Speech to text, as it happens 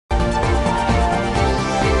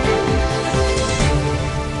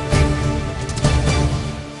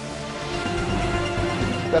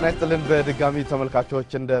ጤና ይስጥልን በድጋሚ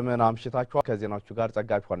ተመልካቾች እንደምን አምሽታችኋል ከዜናዎቹ ጋር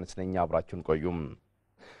ጸጋቢ ዮሐንስ ነኝ አብራችሁን ቆዩም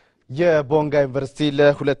የቦንጋ ዩኒቨርሲቲ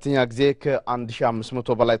ለሁለተኛ ጊዜ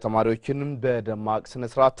ከ1500 በላይ ተማሪዎችን በደማቅ ስነ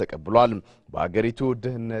ስርዓት ተቀብሏል በአገሪቱ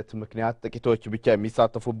ድህነት ምክንያት ጥቂቶች ብቻ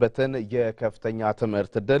የሚሳተፉበትን የከፍተኛ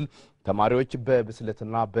ትምህርት ዕድል ተማሪዎች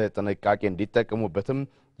በብስለትና በጥንቃቄ እንዲጠቀሙበትም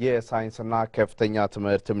የሳይንስና ከፍተኛ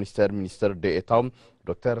ትምህርት ሚኒስትር ዴኤታው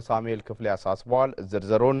ዶክተር ሳሙኤል ክፍሌ አሳስበዋል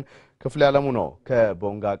ዝርዝሩን ክፍሌ ዓለሙ ነው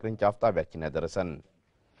ከቦንጋ ቅርንጫፍ ጣቢያችን ያደረሰን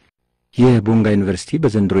የቦንጋ ዩኒቨርሲቲ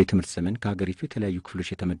በዘንድሮ የትምህርት ዘመን ከሀገሪቱ የተለያዩ ክፍሎች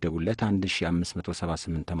የተመደቡለት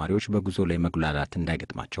 1578 ተማሪዎች በጉዞ ላይ መጉላላት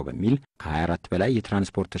እንዳይገጥማቸው በሚል ከ24 በላይ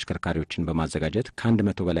የትራንስፖርት ተሽከርካሪዎችን በማዘጋጀት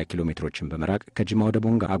ከ100 በላይ ኪሎ ሜትሮችን በመራቅ ከጅማ ወደ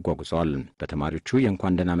ቦንጋ አጓጉዘዋል በተማሪዎቹ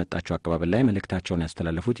የእንኳን ደህና መጣችሁ አቀባበል ላይ መልእክታቸውን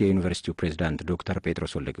ያስተላለፉት የዩኒቨርሲቲው ፕሬዝዳንት ዶክተር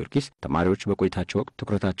ጴጥሮስ ወልደጊዮርጊስ ተማሪዎች በቆይታቸው ወቅት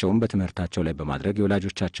ትኩረታቸውን በትምህርታቸው ላይ በማድረግ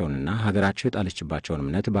የወላጆቻቸውንና ሀገራቸው የጣለችባቸውን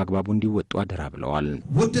እምነት በአግባቡ እንዲወጡ አደራ ብለዋል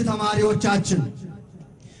ውድ ተማሪዎቻችን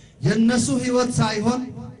የነሱ ህይወት ሳይሆን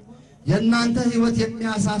የናንተ ህይወት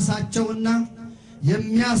የሚያሳሳቸውና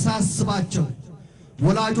የሚያሳስባቸው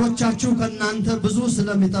ወላጆቻችሁ ከናንተ ብዙ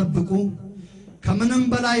ስለሚጠብቁ ከምንም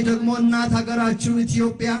በላይ ደግሞ እናት ሀገራችሁ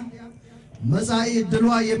ኢትዮጵያ መጻኢ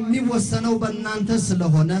ዕድሏ የሚወሰነው በእናንተ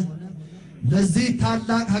ስለሆነ ለዚህ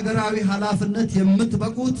ታላቅ ሀገራዊ ኃላፊነት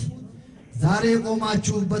የምትበቁት ዛሬ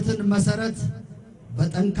ቆማችሁበትን መሰረት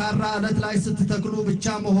በጠንካራ አለት ላይ ስትተክሉ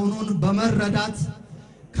ብቻ መሆኑን በመረዳት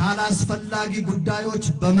ካላስፈላጊ ጉዳዮች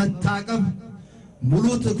በመታቀብ ሙሉ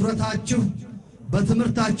ትኩረታችሁ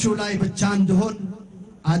በትምህርታችሁ ላይ ብቻ እንዲሆን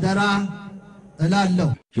አደራ እላለሁ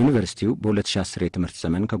ዩኒቨርሲቲው በ2010 የትምህርት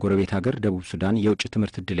ዘመን ከጎረቤት ሀገር ደቡብ ሱዳን የውጭ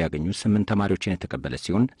ትምህርት ዕድል ያገኙ 8 ተማሪዎችን የተቀበለ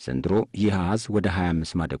ሲሆን ዘንድሮ ይህ አሃዝ ወደ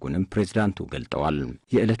 25 ማደጉንም ፕሬዝዳንቱ ገልጠዋል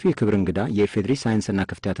የዕለቱ የክብር እንግዳ የፌዴሪ ሳይንስና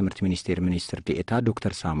ከፍተኛ ትምህርት ሚኒስትር ዴኤታ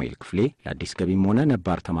ዶክተር ሳሙኤል ክፍሌ ለአዲስ ገቢም ሆነ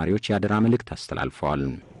ነባር ተማሪዎች ያደራ መልእክት አስተላልፈዋል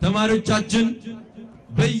ተማሪዎቻችን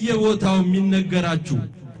በየቦታው የሚነገራችሁ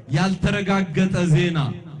ያልተረጋገጠ ዜና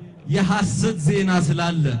የሐሰት ዜና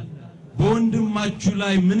ስላለ በወንድማችሁ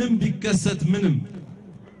ላይ ምንም ቢከሰት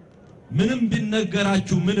ምንም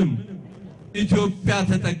ቢነገራችሁ ኢትዮጵያ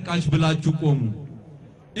ተጠቃች ብላችሁ ቆሙ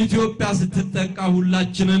ኢትዮጵያ ስትጠቃ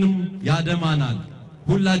ሁላችንንም ያደማናል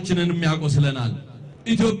ሁላችንንም ያቆስለናል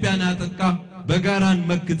ኢትዮጵያን ያጠቃ በጋራን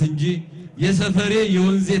መክት እንጂ የሰፈሬ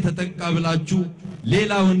የወንዜ ተጠቃ ብላችሁ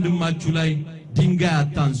ሌላ ወንድማችሁ ላይ ድንጋይ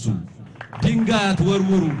አታንሱ ድንጋይ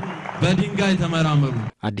አትወርውሩ በድንጋይ ተመራመሩ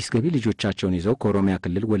አዲስ ገቢ ልጆቻቸውን ይዘው ከኦሮሚያ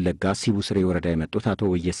ክልል ወለጋ ሲቡስሬ ወረዳ የመጡት አቶ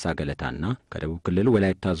ወየሳ ገለታና ከደቡብ ክልል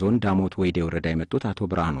ወላይታ ዞን ዳሞት ወይዴ ወረዳ የመጡት አቶ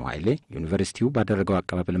ብርሃኑ ኃይሌ ዩኒቨርሲቲው ባደረገው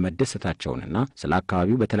አቀባበል መደሰታቸውንና ስለ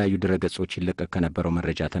አካባቢው በተለያዩ ድረገጾች ይለቀቅ ከነበረው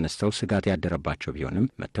መረጃ ተነስተው ስጋት ያደረባቸው ቢሆንም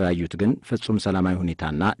መተያዩት ግን ፍጹም ሰላማዊ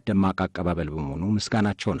ሁኔታና ደማቅ አቀባበል በመሆኑ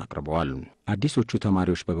ምስጋናቸውን አቅርበዋል አዲሶቹ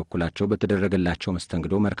ተማሪዎች በበኩላቸው በተደረገላቸው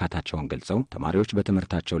መስተንግዶ መርካታቸውን ገልጸው ተማሪዎች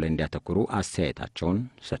በትምህርታቸው ላይ እንዲያተኩሩ አስተያየታቸውን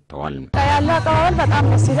ሰጥተዋል ያለው አቀባበል በጣም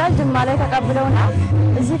ደስ ይላል ጅማ ላይ ተቀብለውና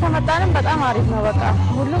እዚህ ተመጣንም በጣም አሪፍ ነው በቃ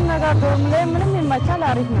ሁሉም ነገር ዶም ላይ ምንም ይመቻል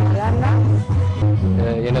አሪፍ ነው ያና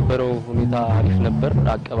የነበረው ሁኔታ አሪፍ ነበር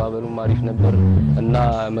አቀባበሉም አሪፍ ነበር እና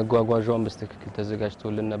መጓጓዣውን በስተክክል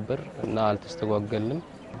ተዘጋጅቶልን ነበር እና አልተስተጓገልንም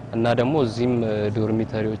እና ደግሞ እዚህም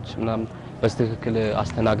ዶርሚተሪዎች ምናምን በስተክክል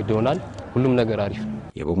አስተናግደውናል ሁሉም ነገር አሪፍ ነው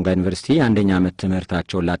የቦንጋ ዩኒቨርሲቲ አንደኛ ዓመት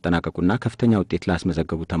ትምህርታቸውን ላጠናቀቁና ከፍተኛ ውጤት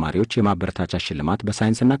ላስመዘገቡ ተማሪዎች የማበረታቻ ሽልማት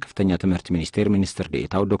በሳይንስና ከፍተኛ ትምህርት ሚኒስትር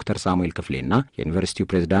ዴኤታው ዶክተር ሳሙኤል ክፍሌና የዩኒቨርሲቲው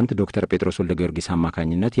ፕሬዝዳንት ዶክተር ጴጥሮስ ወልደጊዮርጊስ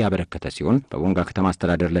አማካኝነት ያበረከተ ሲሆን በቦንጋ ከተማ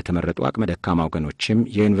አስተዳደር ለተመረጡ አቅመ ደካማ ወገኖችም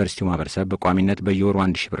የዩኒቨርሲቲው ማህበረሰብ በቋሚነት በየወሩ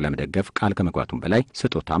 1000 ብር ለመደገፍ ቃል ከመግባቱም በላይ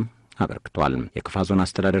ስጦታም አበርክቷል የከፋ ዞን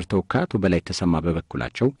አስተዳደር ተወካይ አቶ በላይ ተሰማ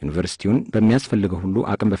በበኩላቸው ዩኒቨርሲቲውን በሚያስፈልገው ሁሉ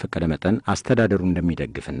አቅም በፈቀደ መጠን አስተዳደሩ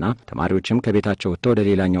እንደሚደግፍና ተማሪዎችም ከቤታቸው ወጥተው ወደ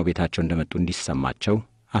ሌላኛው ቤታቸው እንደመጡ እንዲሰማቸው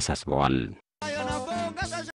አሳስበዋል